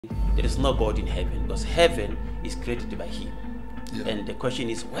there is no God in heaven, because heaven is created by him. Yeah. And the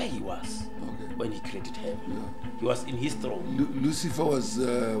question is where he was when he created heaven. Yeah. He was in his throne. Lucifer was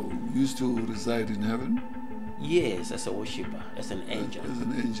used to reside in heaven? Yes, as a worshipper, as an angel. As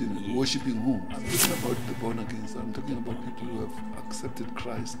an angel. Yes. Worshipping whom? I'm talking about the born again. I'm talking about people who have accepted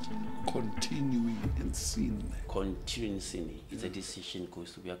Christ, continuing in sin. Continuing sin. It's a decision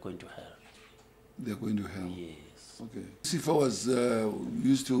because we are going to hell. They're going to hell? Yes. Okay. Lucifer was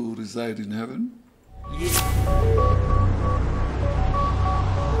used to reside in heaven? Yes.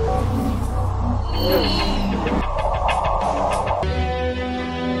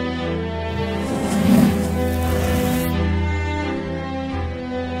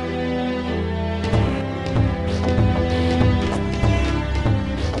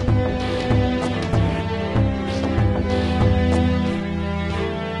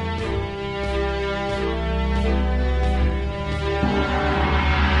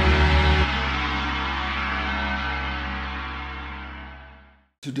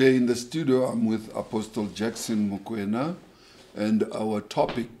 Today in the studio, I'm with Apostle Jackson Mokoena, and our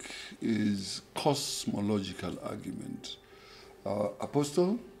topic is Cosmological Argument.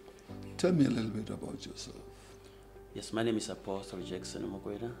 Apostle, tell me a little bit about yourself. Yes, my name is Apostle Jackson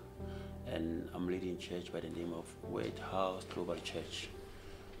Mokoena, and I'm leading church by the name of White House Global Church.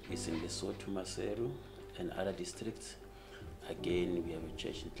 It's in Lesotho, Maseru, and other districts. Again, we have a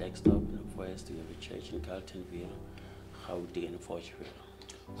church in Flagstaff, Northwest. We have a church in Carltonville, Gauteng, and Forgeville.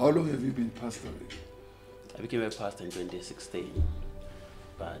 How long have you been pastoring? I became a pastor in 2016,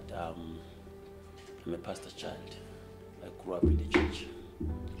 but I'm a pastor's child. I grew up in the church.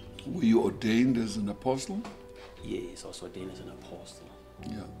 Were you ordained as an apostle? Yes, I was ordained as an apostle.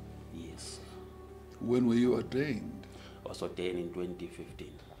 Yeah. Yes. When were you ordained? I was ordained in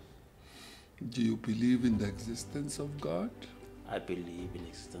 2015. Do you believe in the existence of God? I believe in the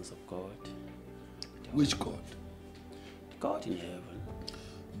existence of God. Which God? God in heaven.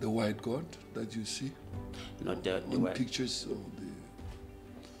 The white God that you see? Not the on white pictures or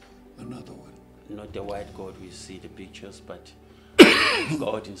another one? Not the white God we see the pictures, but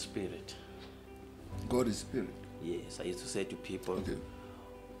God in spirit. God is spirit? Yes, I used to say to people, okay,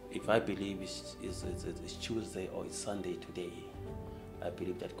 if I believe it's Tuesday or it's Sunday today, I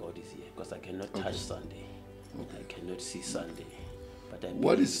believe that God is here, because I cannot touch Sunday. Okay. I cannot see Sunday. But I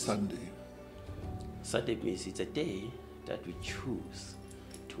what believe is Sunday? Sunday means it's a day that we choose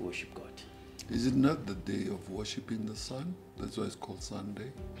to worship God. Is it not the day of worshiping the sun? That's why it's called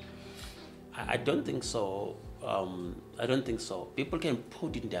Sunday? I don't think so. I don't think so. People can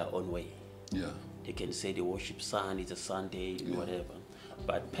put it in their own way. Yeah. They can say they worship sun, it's a Sunday, whatever.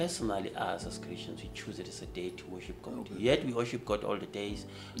 But personally, us as Christians, we choose it as a day to worship God. Okay. Yet we worship God all the days,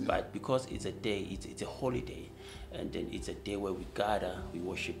 but because it's a day, it's a holiday, and then it's a day where we gather, we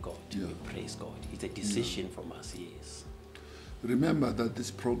worship God, we praise God. It's a decision from us, yes. Remember that this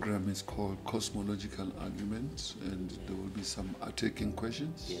program is called Cosmological Argument, and there will be some taking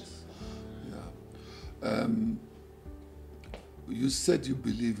questions. Yes. Yeah. You said you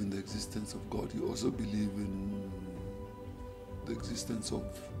believe in the existence of God. You also believe in the existence of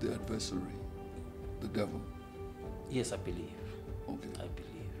the adversary, the devil. Yes, I believe. Okay. I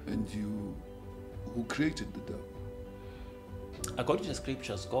believe. And who created the devil? According to the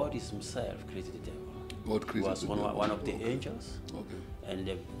scriptures, God is himself created the devil. God created was the devil. one of the angels, and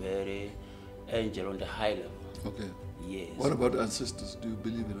a very angel on the high level. Okay. Yes. What about ancestors? Do you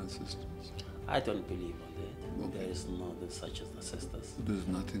believe in ancestors? I don't believe on that. Okay. There is nothing such as ancestors. There's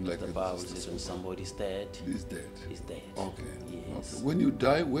nothing like The that. Bible says when somebody's dead, He's dead. he's dead. Okay. Yes. Okay. When you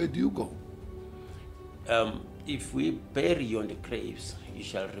die, where do you go? If we bury you on the graves, you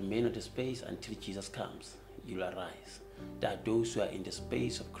shall remain on the space until Jesus comes. You'll arise. There are those who are in the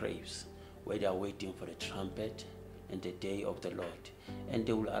space of graves, where they are waiting for the trumpet and the day of the Lord, and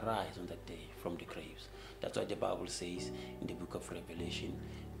they will arise on that day from the graves. That's why the Bible says in the book of Revelation,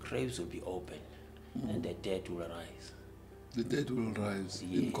 graves will be open, and the dead will arise. The dead will rise,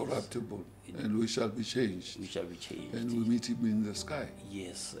 Yes. incorruptible, and we shall be changed. We shall be changed. And we meet him in the sky.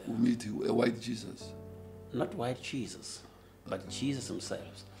 Yes. We meet a white Jesus. Not white Jesus, but Jesus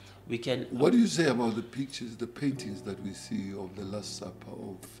himself. We can. What do you say about the pictures, the paintings that we see of the Last Supper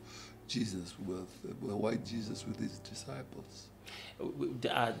of Jesus with white Jesus with his disciples?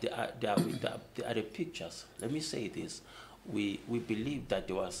 There are the pictures. Let me say this. We believe that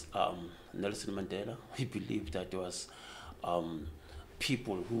there was Nelson Mandela. We believe that there was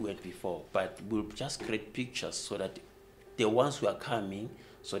people who went before, but we'll just create pictures so that the ones who are coming,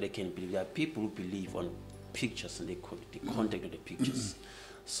 so they can believe. There are people who believe on pictures and the content of the pictures.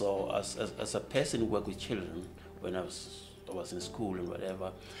 So as a person who worked with children, when I was was in school and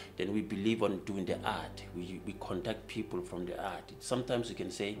whatever, then we believe on doing the art. We contact people from the art. Sometimes you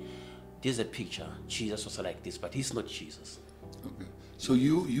can say, there's a picture, Jesus was like this, but he's not Jesus. Okay. So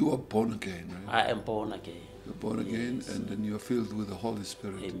you are born again, right? I am born again. You're born again, Yes. and then you're filled with the Holy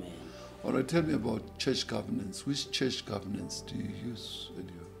Spirit. Amen. All right, tell me about church governance. Which church governance do you use in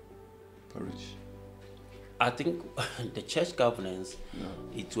your parish? I think the church governance,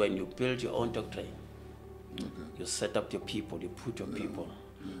 it's when you build your own doctrine. Okay. You set up your people, you put your people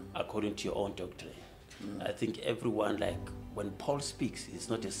according to your own doctrine. I think everyone, like when Paul speaks, it's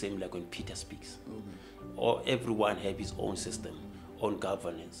not the same like when Peter speaks. Okay. Or everyone have his own system, own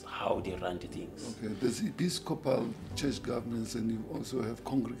governance, how they run the things. Okay. There's Episcopal church governance, and you also have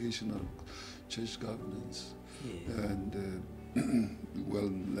congregational church governance. Yes. And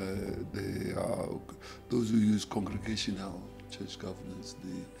they are those who use congregational church governance.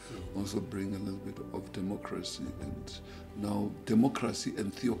 They also bring a little bit of democracy. And now, democracy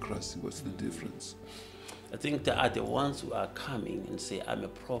and theocracy. What's the difference? I think they are the ones who are coming and say, I'm a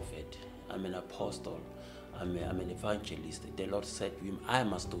prophet, I'm an apostle, I'm an evangelist. The Lord said to him, I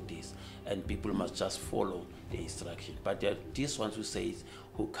must do this, and people must just follow the instruction. But there are these ones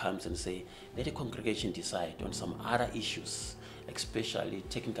who comes and say, let the congregation decide on some other issues, especially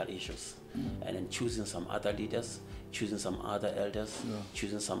technical issues, and then choosing some other leaders, choosing some other elders,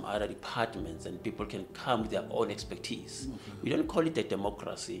 choosing some other departments, and people can come with their own expertise. Okay. We don't call it a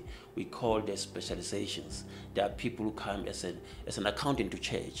democracy, we call it specializations. There are people who come as an accountant to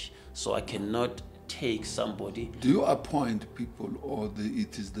church, so I cannot take somebody. Do you appoint people, or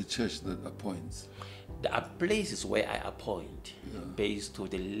it is the church that appoints? There are places where I appoint based to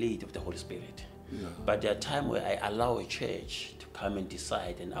the lead of the Holy Spirit. Yeah. But there are times where I allow a church to come and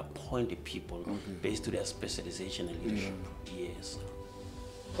decide and appoint the people based to their specialization and leadership. Yes.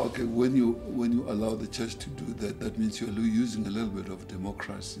 Okay, when you allow the church to do that, that means you're using a little bit of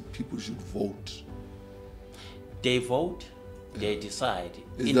democracy. People should vote. They vote, they decide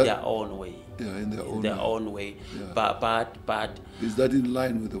their own way. Yeah, in their own way. Yeah. But is that in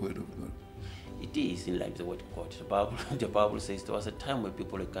line with the Word of God? It is in line with the Word of God. The Bible says there was a time when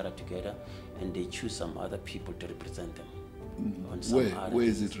people would gather together and they choose some other people to represent them. Where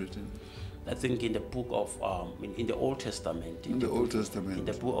is it written? I think in the book of in the Old Testament. In the Old Testament. In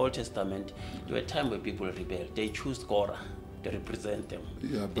the Old Testament, there were times when people rebelled. They choose Korah to represent them.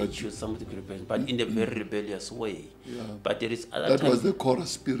 Yeah, they choose somebody to represent, but in a very rebellious way. Yeah. But there is other that was the Korah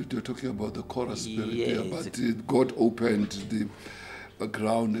spirit. You're talking about the Korah spirit. Yes. Yeah, but God opened the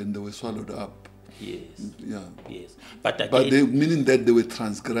ground and they were swallowed up. Yes. Yeah. Yes. But meaning that they were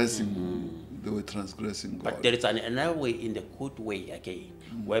transgressing. They were transgressing God. But there is another way, in the good way again,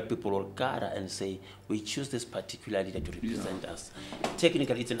 where people will gather and say, we choose this particular leader to represent us.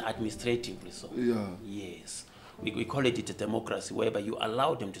 Technically, it's an administrative result. Yeah. Yes. We call it a democracy, whereby you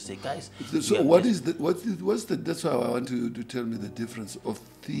allow them to say, guys. So what's the? That's why I want you to tell me the difference of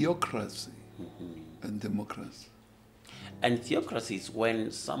theocracy and democracy. And theocracy is when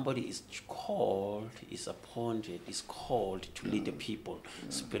somebody is called, is appointed, is called to lead the people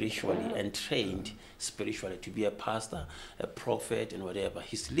spiritually and trained spiritually to be a pastor, a prophet, and whatever.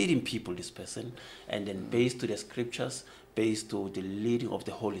 He's leading people, this person, and then based to the scriptures, based to the leading of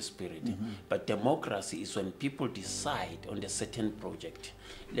the Holy Spirit. But democracy is when people decide on a certain project.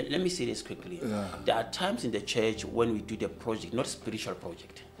 Let me say this quickly. There are times in the church when we do the project, not spiritual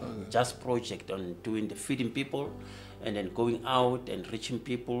project, just project on doing the feeding people, and then going out and reaching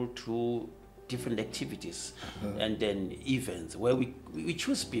people through different activities and then events where we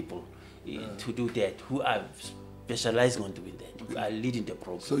choose people to do that, who are specializing on doing that, who are leading the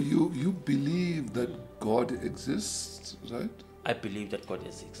program. So you believe that God exists, right? I believe that God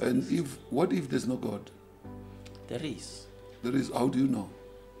exists. And what if there's no God? There is. There is. How do you know?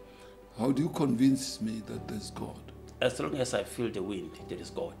 How do you convince me that there's God? As long as I feel the wind, there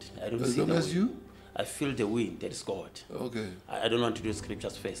is God. I don't as see long the as wind. you? I feel the wind, there is God. Okay. I don't want to do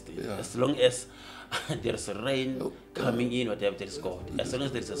scriptures first. Yeah. As long as there's a rain coming in, whatever, there is God. As long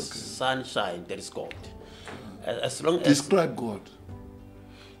as there's a sunshine, there is God. As long as describe God.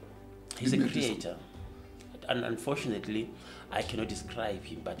 He's a creator. And unfortunately, I cannot describe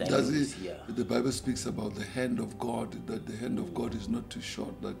him, but I know he's here. The Bible speaks about the hand of God, that the hand of God is not too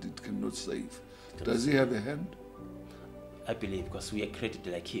short, that it cannot save. Does he have a hand? I believe, because we are created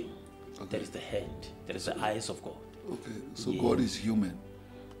like him. Okay. There is the hand, there is the eyes of God. Okay, so God is human.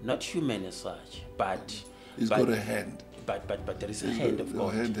 Not human as such, but he's got a hand. But there is a hand of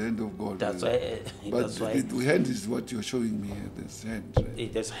God. The hand of God. That's why. The hand is what you're showing me here. There's hand.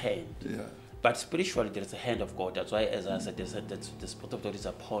 Right? There's a hand. Yeah. But spiritually, there is a hand of God. That's why, as I said, the Spirit of God is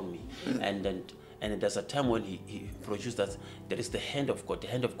upon me, and And there's a time when he produced that there is the hand of God. The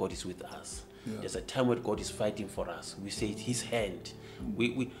hand of God is with us. Yeah. There's a time when God is fighting for us. We say it's his hand.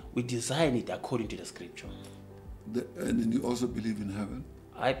 We design it according to the scripture. And then you also believe in heaven?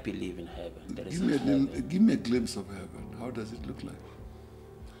 I believe in heaven. There is Give me a glimpse of heaven. How does it look like?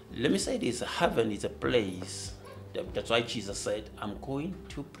 Let me say this. Heaven is a place. That's why Jesus said, I'm going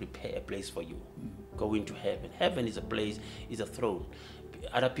to prepare a place for you. Going to heaven. Heaven is a place, is a throne.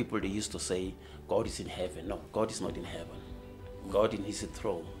 Other people, they used to say, God is in heaven. No, God is not in heaven. God in his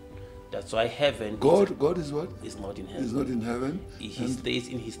throne. That's why heaven... God is what? Is not in heaven. Is not in heaven? He stays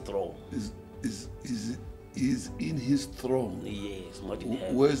in his throne. Is in his throne? Yes, not in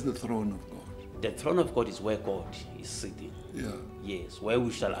heaven. Where's the throne of God? The throne of God is where God is sitting. Yeah. Yes, where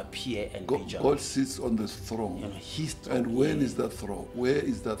we shall appear and be judged. God sits on the throne. His throne. And when is that throne? Where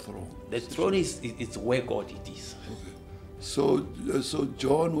is that throne? The throne is where God it is. Okay. So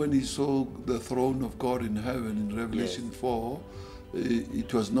John, when he saw the throne of God in heaven in Revelation 4,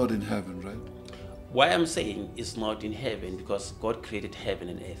 it was not in heaven, right? Why I'm saying it's not in heaven, because God created heaven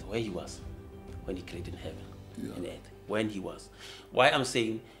and earth where he was when he created heaven and earth. When he was. Why I'm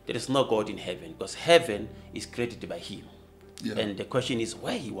saying there is no God in heaven, because heaven is created by him. Yeah. And the question is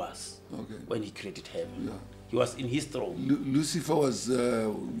where he was when he created heaven. Yeah. He was in his throne. Lucifer was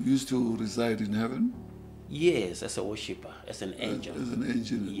used to reside in heaven? Yes, as a worshipper, as an angel. As an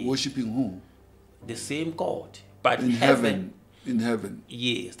angel. Yes. Worshipping whom? The same God. But in heaven. In heaven.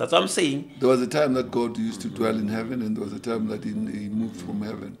 Yes, that's what I'm saying. There was a time that God used to dwell in heaven, and there was a time that he moved from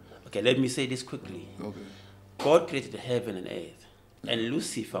heaven. Okay, let me say this quickly. Okay. God created heaven and earth, and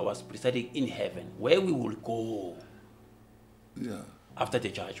Lucifer was presiding in heaven, where we will go after the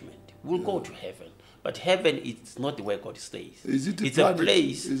judgment. We'll go to heaven. But heaven is not where God stays. Is it it's a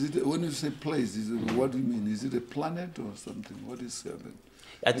place. Is it, when you say place, what do you mean? Is it a planet or something? What is heaven?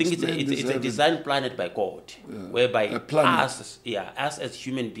 I think it's a designed planet by God, whereby us as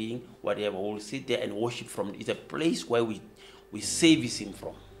human beings, whatever, will sit there and worship from. It's a place where we service him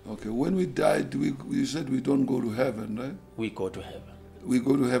from. Okay, when we die, you said we don't go to heaven, right? We go to heaven. We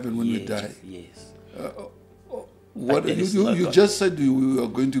go to heaven when we die. Yes. What you just said we are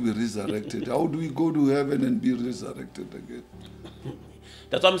going to be resurrected. How do we go to heaven and be resurrected again?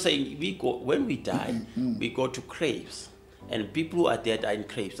 That's what I'm saying. We go when we die. We go to graves, and people who are dead are in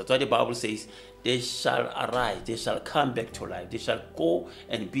graves. That's why the Bible says they shall arise. They shall come back to life. They shall go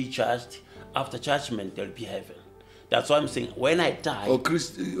and be judged. After judgment, there'll be heaven. That's why I'm saying when I die,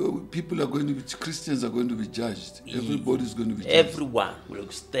 people are going to be, Christians are going to be judged. Everybody's going to be judged. Everyone will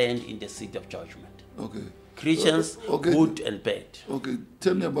stand in the seat of judgment. Okay. Christians, good and bad. Okay,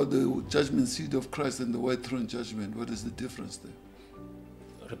 tell me about the judgment seat of Christ and the white throne judgment. What is the difference there?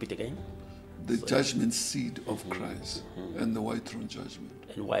 Repeat again. The judgment seat of Christ and the white throne judgment.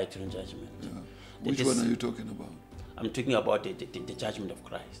 And white throne judgment. Yeah. Which one are you talking about? I'm talking about the judgment of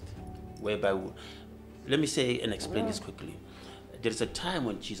Christ, whereby let me say and explain this quickly. There is a time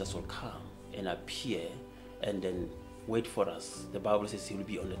when Jesus will come and appear and then wait for us. The Bible says he will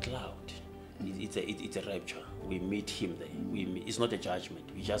be on the cloud. It's a rapture. We meet him there. It's not a judgment.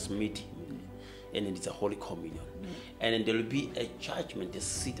 We just meet him there. And then it's a holy communion. And then there will be a judgment, the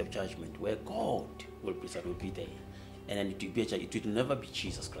seat of judgment, where God will be there. And then it will never be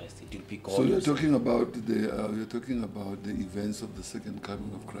Jesus Christ. It will be God. So you're talking about the events of the second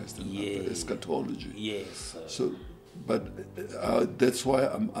coming of Christ and the eschatology. Yes. But that's why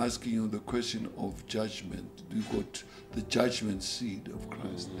I'm asking you the question of judgment. You got the judgment seat of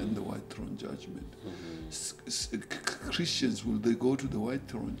Christ and the white throne judgment. Christians, will they go to the white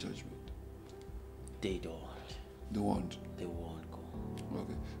throne judgment? They don't. They won't. They won't go.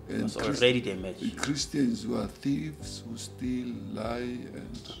 Okay. And already they met. Christians who are thieves, who steal, lie,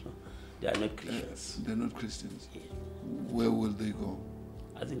 and they are not Christians. They're not Christians. Yeah. Where will they go?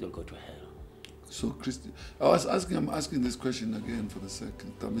 I think they'll go to hell. So I'm asking this question again for the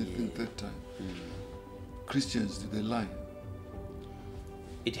third time. Christians, do they lie?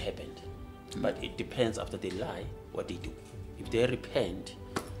 It happened. But it depends after they lie, what they do. If they repent,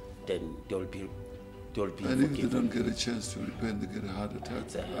 then they'll be and if they don't get a chance to repent, they get a heart attack.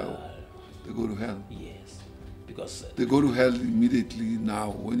 They go to hell. Yes. Because they go to hell immediately now.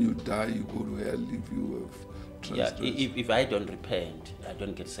 When you die, you go to hell if you have transgressed. Yeah, if I don't repent, I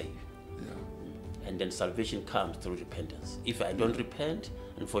don't get saved. Yeah. And then salvation comes through repentance. If I don't repent,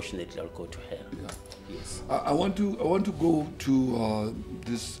 unfortunately, I'll go to hell. Yeah. Yes. I want to go to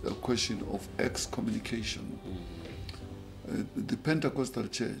this question of excommunication. The Pentecostal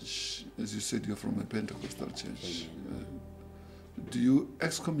church, as you said, you're from a Pentecostal church. Do you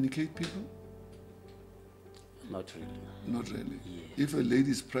excommunicate people? Not really. Not really. Yes. If a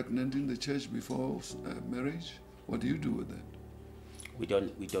lady is pregnant in the church before marriage, what do you do with that? We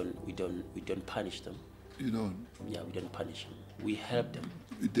don't punish them. You don't. Yeah, we don't punish them. We help them.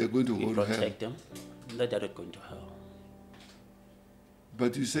 They're going to We go to hell. protect them. No, they're not going to hell.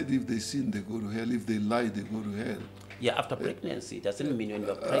 But you said if they sin, they go to hell. If they lie, they go to hell. Yeah, after pregnancy. Doesn't mean when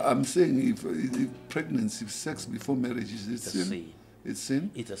you're pregnant. I'm saying if pregnancy, sex before marriage, is it It's a sin? sin. It's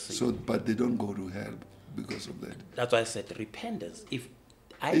sin? It's a sin. So, but they don't go to hell because of that. That's why I said repentance. If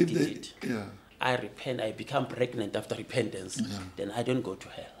I If did they, it, yeah, I repent, I become pregnant after repentance, then I don't go to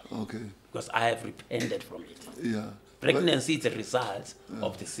hell okay, because I have repented from it. yeah. Pregnancy is a result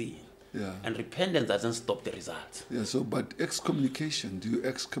of the sin. Yeah. And repentance doesn't stop the result. Yeah, so, but excommunication, do you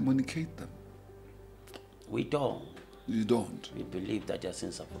excommunicate them? We don't. You don't. We believe that their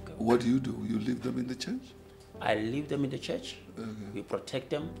sins are forgiven. What do? You leave them in the church? I leave them in the church. We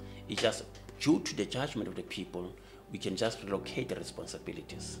protect them. It's just due to the judgment of the people, we can just relocate the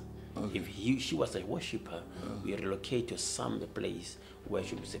responsibilities. If she was a worshipper, we relocate to some place where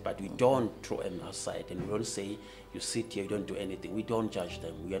she would say, but we don't throw them outside and we don't say, you sit here, you don't do anything. We don't judge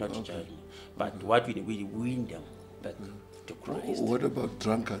them. We are not judging. But what we win them back to Christ. What about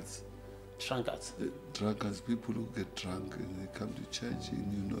drunkards? Drunkards. Drunkards, people who get drunk and they come to church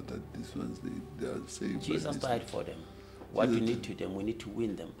and you know that these ones, they are saved. Jesus died for them. What we need to them, we need to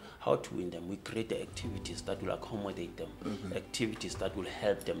win them. How to win them? We create the activities that will accommodate them, activities that will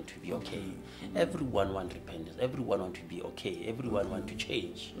help them to be okay. Everyone wants repentance. Everyone wants to be okay. Everyone wants to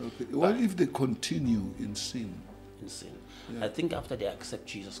change. Okay. What if they continue in sin? In sin. I think after they accept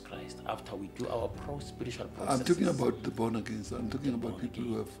Jesus Christ, after we do our spiritual process. I'm talking about the born again. I'm talking about people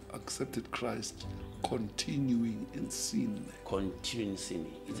who have accepted Christ, continuing in sin. Continuing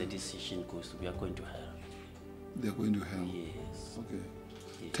sinning is a decision because we are going to hell. They're going to hell. Yes. Okay.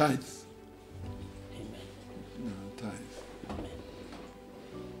 Yes. Tithe. Amen. Tithe. Amen.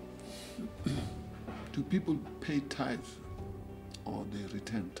 Do people pay tithe or they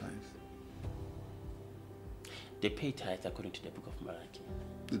return tithe? They pay tithe according to the book of Malachi.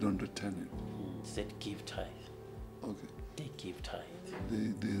 They don't return it. It said give tithe. Okay. They give tithe.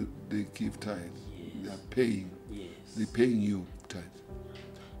 They give tithe. Yes. They are paying. Yes. They're paying you tithe.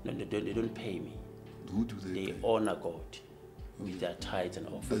 No, they don't pay me. Who do they They pay? honor God with their tithes and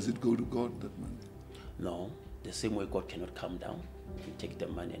offerings. Does it go to God, that money? No, the same way God cannot come down and take the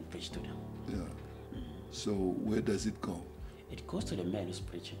money and preach to them. Yeah. So where does it go? It goes to the man who's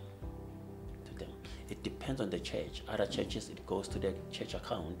preaching to them. It depends on the church. Other churches, it goes to the church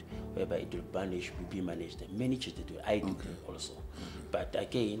account, whereby it will be managed. Many churches do. I do also. But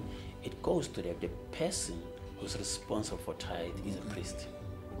again, it goes to the person who's responsible for tithe is a priest.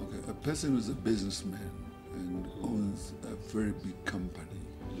 Okay, a person who's a businessman and owns a very big company,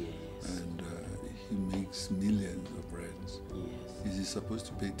 Yes. and he makes millions of rands. Yes. Is he supposed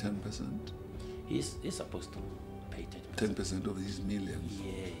to pay 10%? He's supposed to pay 10%. 10% of his millions.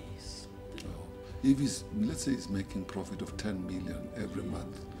 Yes. If he's, let's say he's making profit of 10 million every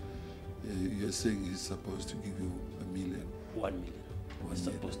month, you're saying he's supposed to give you $1 million. 1 million. He's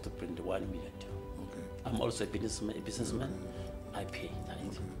million. supposed to bring the 1 million too. Okay. I'm also a businessman. I pay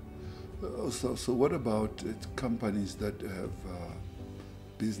tithe. So what about companies that have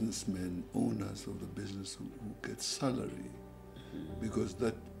businessmen, owners of the business who get salary? Because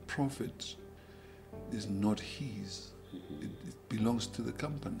that profit is not his. It belongs to the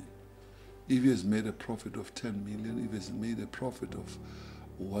company. If he has made a profit of 10 million, if he has made a profit of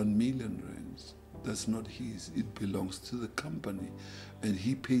 1 million rands, that's not his. It belongs to the company. And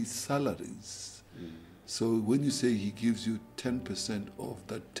he pays salaries. So when you say he gives you 10% of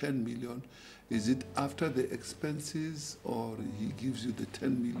that 10 million, is it after the expenses or he gives you the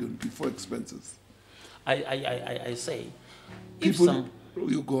 10 million before expenses? I say, People,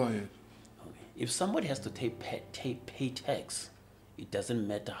 you go ahead. if somebody has to pay tax, it doesn't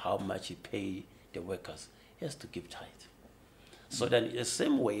matter how much he pay the workers, he has to give tithe. So then in the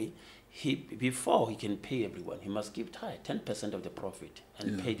same way, before he can pay everyone, he must give tithe, 10% of the profit,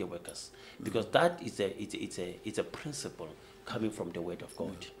 and pay the workers, because that is a principle coming from the word of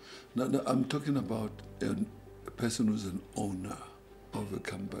God. No, I'm talking about a person who's an owner of a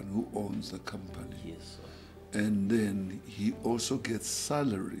company, who owns a company. Yes, sir. And then he also gets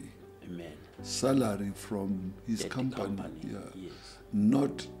salary. Amen. Salary from his The company. Yeah. Yes.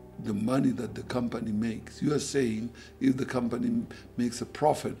 Not the money that the company makes. You are saying if the company makes a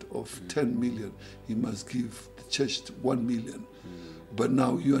profit of 10 million, he must give the church 1 million. But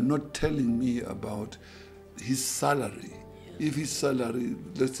now you are not telling me about his salary. If his salary,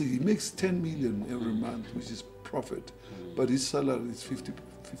 let's say he makes 10 million every month, which is profit, but his salary is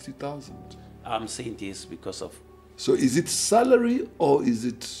 50,000. I'm saying this because of... So is it salary or is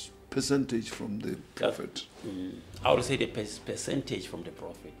it percentage from the prophet? I will say the percentage from the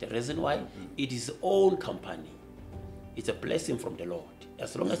prophet. The reason why, it is his own company. It's a blessing from the Lord.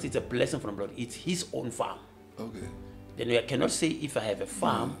 As long as it's a blessing from the Lord, it's his own farm. Okay. Then I cannot say if I have a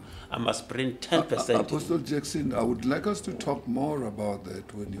farm, I must bring 10%. Apostle Jackson, I would like us to talk more about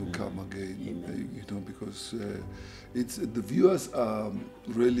that when you come again. You know, because it's the viewers are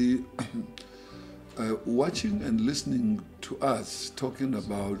really watching and listening to us talking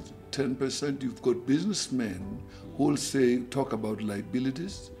about 10%. You've got businessmen who will talk about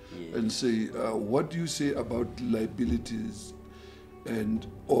liabilities and say, what do you say about liabilities and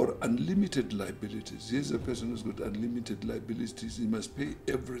or unlimited liabilities? Here's a person who's got unlimited liabilities. He must pay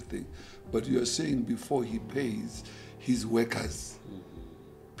everything. But you are saying before he pays his workers,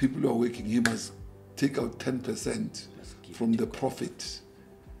 people who are working, he must take out 10% from the profit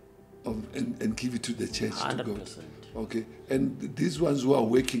and give it to the church 100%. to go. Okay. And these ones who are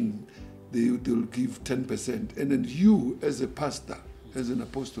working, they'll give 10%. And then you, as a pastor, as an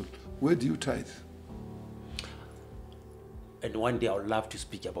apostle, where do you tithe? And one day I would love to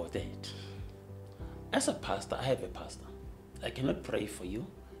speak about that. As a pastor, I have a pastor. I cannot pray for you,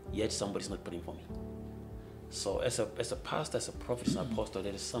 yet somebody's not praying for me. So as a pastor, as a prophet, as an apostle,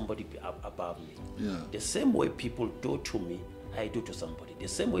 there is somebody above me. Yeah. The same way people do to me, I do to somebody. The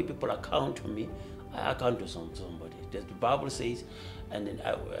same way people account to me, I account to somebody. The Bible says, and then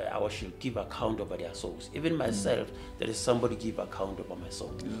I shall give account over their souls. Even myself, there is somebody give account over my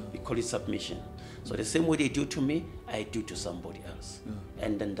soul. Yeah. We call it submission. So the same way they do to me, I do to somebody else. Yeah.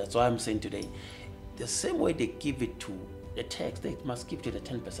 And then that's why I'm saying today, the same way they give it to the text, they must give to the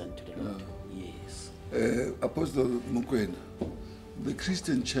 10% to the Lord. Yes. Apostle Mokoena, the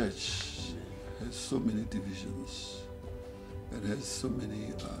Christian church has so many divisions and has so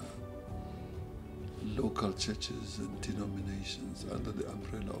many local churches and denominations under the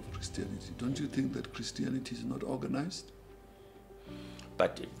umbrella of Christianity. Don't you think that Christianity is not organized?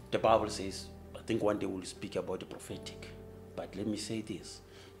 But the Bible says, I think one day we'll speak about the prophetic. But let me say this.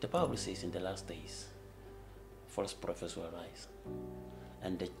 The Bible says in the last days, false prophets will arise.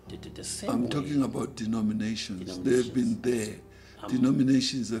 And the same I'm way, talking about denominations. They have been there.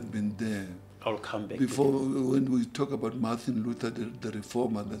 Denominations have been there. I'll come back. Before, when we talk about Martin Luther, the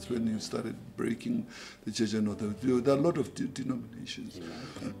reformer, that's when you started breaking the church and all that. There are a lot of denominations.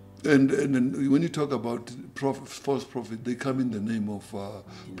 And when you talk about false prophet, they come in the name of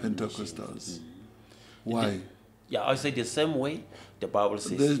Pentecostals. Why? Yeah, I say the same way the Bible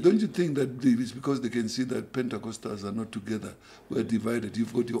says. Don't you think that it's because they can see that Pentecostals are not together? We're divided.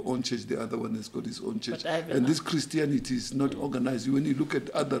 You've got your own church, the other one has got his own church. And this Christianity is not organized. When you look at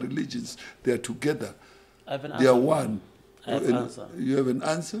other religions, they are together. They are one. I have an answer. You have an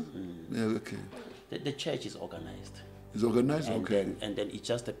answer? Yeah, okay. The church is organized. It's organized? And okay. And then it's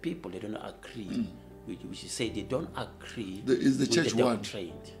just the people, they don't agree. Which is say they don't agree is the church with the one?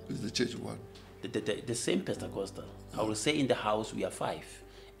 doctrine. Is the church one? The same Pentecostal. I will say in the house we are 5.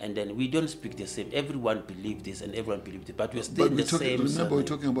 And then we don't speak the same. Everyone believes this and everyone believes it. But we're still in the same. Remember, we're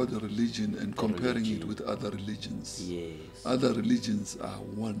talking about the religion and comparing it with other religions. Yes. Other religions are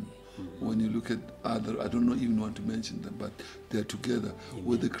one. When you look at other, I don't even want to mention them, but they're together. Amen.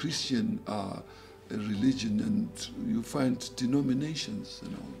 With the Christian religion, and you find denominations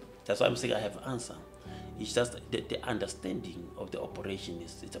and all. That's why I'm saying I have an answer. It's just the understanding of the operation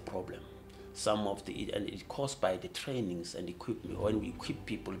is a problem. Some of and it's caused by the trainings and equipment, when we equip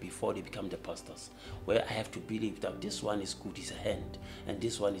people before they become the pastors, where I have to believe that this one is good, is a hand, and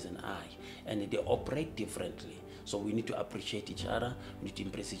this one is an eye, and they operate differently. So we need to appreciate each other, we need to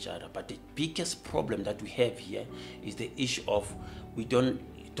embrace each other. But the biggest problem that we have here is the issue of we don't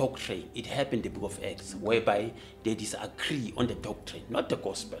doctrine. It happened in the book of Acts, whereby they disagree on the doctrine, not the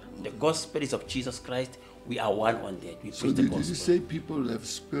gospel. The gospel is of Jesus Christ. We are one on that. We preach the gospel. Did you say people have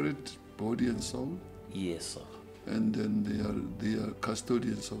spirit, body, and soul? Yes, sir. And then they are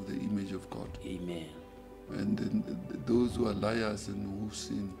custodians of the image of God. Amen. And then those who are liars and who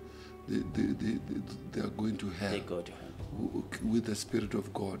sin, they are going to hell. They go to hell. With the Spirit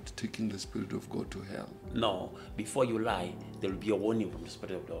of God, taking the Spirit of God to hell. No, before you lie, there will be a warning from the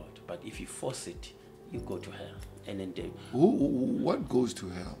Spirit of God. But if you force it, you go to hell. And then what goes to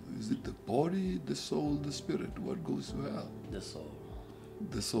hell? Is it the body, the soul, the spirit? What goes to hell? The soul.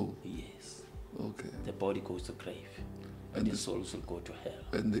 The soul? Yes. Okay. The body goes to grave. And the soul will go to hell.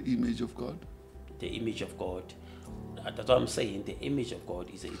 And the image of God? The image of God. That's what I'm saying. The image of God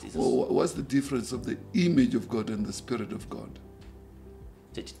is what's the difference of the image of God and the Spirit of God?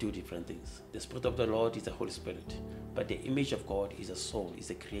 They're two different things. The Spirit of the Lord is the Holy Spirit. But the image of God is a soul,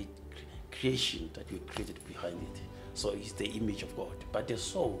 is a creation that we created behind it. So it's the image of God. But the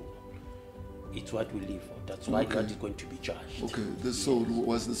soul, it's what we live for. That's why God is going to be judged. Okay, the soul,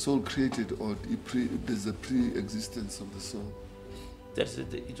 was the soul created, or there's a pre-existence of the soul?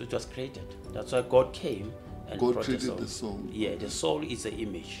 It was created. That's why God came and God brought created the soul. the soul. Yeah, the soul is the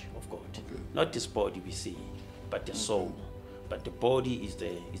image of God. Okay. Not this body we see, but the soul. But the body is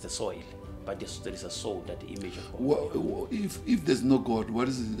the soil. But there is a soul, that the image of God. Well, if there's no God, what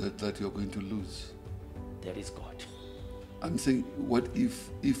is it that you're going to lose? There is God. I'm saying, what if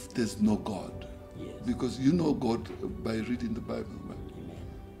there's no God? Yes. Because you know God by reading the Bible, right? Amen.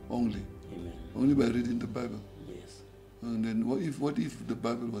 Only. Amen. Only by reading the Bible. Yes. And then what if the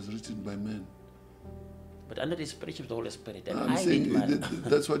Bible was written by men? But under the inspiration of the Holy Spirit, and I'm I saying need my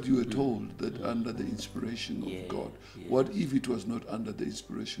that's what you were told, that under the inspiration of God. Yeah. What if it was not under the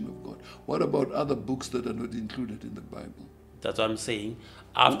inspiration of God? What about other books that are not included in the Bible? That's what I'm saying.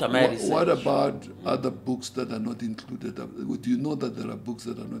 After my research. What about other books that are not included? Do you know that there are books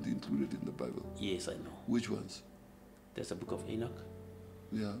that are not included in the Bible? Yes, I know. Which ones? There's a book of Enoch.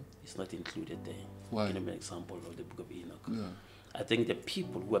 Yeah. It's not included there. Why? Give me an example of the book of Enoch. Yeah. I think the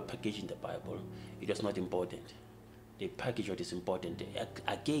people who are packaging the Bible, it was not important. They package what is important,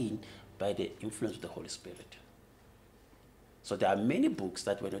 again, by the influence of the Holy Spirit. So there are many books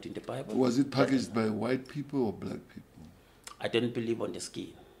that were not in the Bible. Was it packaged by white people or black people? I don't believe on the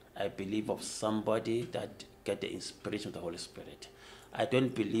skin. I believe of somebody that get the inspiration of the Holy Spirit. I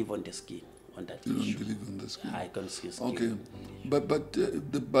don't believe on the skin, on that You issue. don't believe on the skin? I can see skin. Okay. But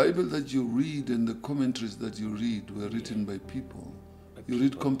the Bible that you read and the commentaries that you read were written by people. You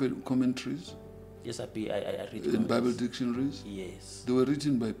read commentaries? Yes, I read In Bible dictionaries? Yes. They were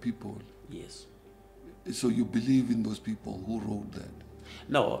written by people. Yes. So you believe in those people who wrote that?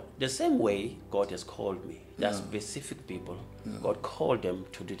 No, the same way God has called me. There are specific people. God called them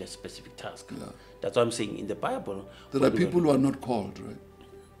to do the specific task. Yeah. That's what I'm saying. In the Bible, There are people who are not called, right?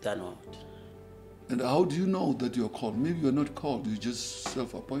 they're not. And how do you know that you're called? Maybe you're not called, you're just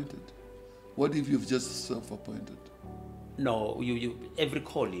self-appointed. What if you've just self-appointed? No, you every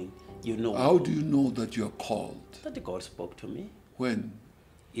calling, you know. How do you know that you're called? That God spoke to me. When?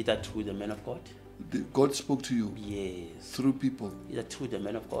 Either through the man of God. God spoke to you? Yes. Through people? Either through the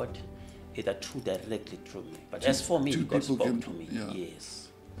man of God, either directly through me. But as for me, God spoke to me. Yeah. Yes.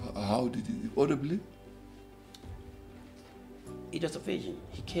 How did he? Audibly? It was a vision.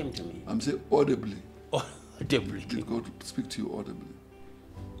 He came to me. I'm saying audibly. Audibly. Did God speak to you audibly?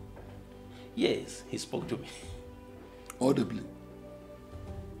 Yes, he spoke to me. Audibly.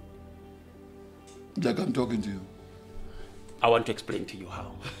 Like I'm talking to you. I want to explain to you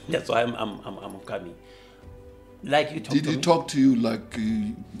how. That's why I'm coming. Like you talk to me. Did he talk to you like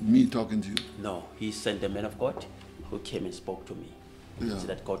me talking to you? No, he sent the man of God who came and spoke to me. Yeah. He said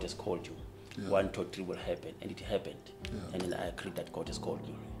that God has called you. Yeah. 1, 2, 3 will happen, and it happened. Yeah. And then I agreed that God has called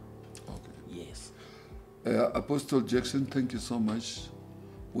me. Okay. Yes. Apostle Jackson, thank you so much.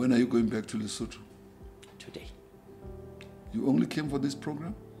 When are you going back to Lesotho? Today. You only came for this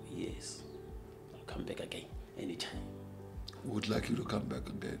program? Yes. I'll come back again anytime. Would like you to come back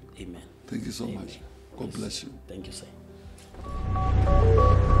again. Amen. Thank you so Amen. much. God bless you. Thank you, sir.